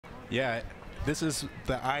Yeah, this is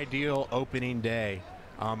the ideal opening day.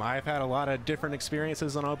 I've had a lot of different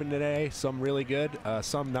experiences on opening day, some really good,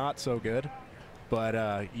 some not so good.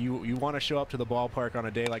 But you want to show up to the ballpark on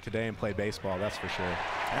a day like today and play baseball, that's for sure.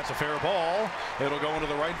 That's a fair ball. It'll go into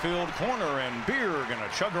the right field corner, and Beer going to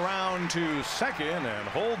chug around to second and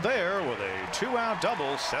hold there with a two-out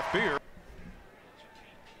double. Seth Beer.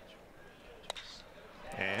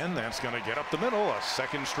 And that's going to get up the middle. A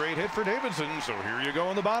second straight hit for Davidson. So here you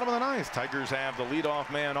go in the bottom of the ninth. Tigers have the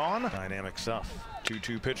leadoff man on. Dynamic stuff.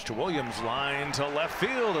 2-2 pitch to Williams. Line to left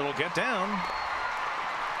field. It'll get down.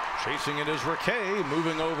 Chasing it is Riquet.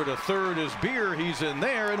 Moving over to third is Beer. He's in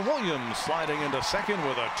there. And Williams sliding into second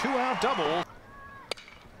with a two-out double.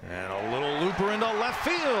 And a little looper into left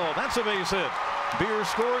field. That's a base hit. Beer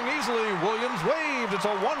scoring easily. Williams waved. It's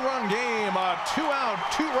a one-run game. A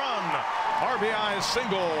two-out, two-run RBI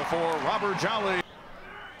single for Robert Jolly.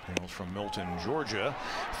 Hails from Milton, Georgia.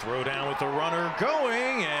 Throw down with the runner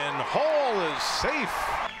going, and Hall is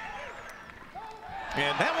safe.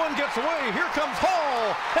 And that one gets away. Here comes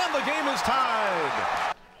Hall, and the game is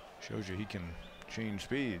tied. Shows you he can change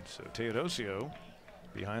speeds. So Teodosio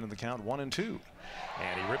behind in the count 1-2.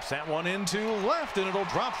 And he rips that one into left, and it'll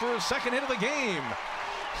drop for his second hit of the game.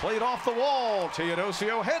 Played off the wall.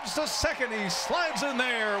 Teodosio heads to second. He slides in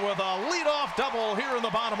there with a leadoff double here in the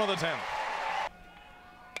bottom of the 10th.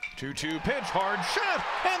 2-2 pitch, hard shot,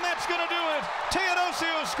 and that's going to do it.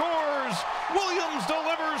 Teodosio scores. Williams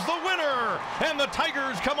delivers the winner, and the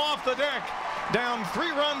Tigers come off the deck. Down 3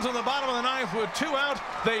 runs in the bottom of the ninth with 2 out.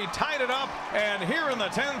 They tied it up, and here in the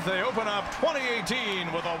 10th, they open up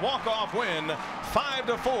 2018 with a walk-off win,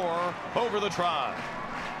 5-4 over the Tribe.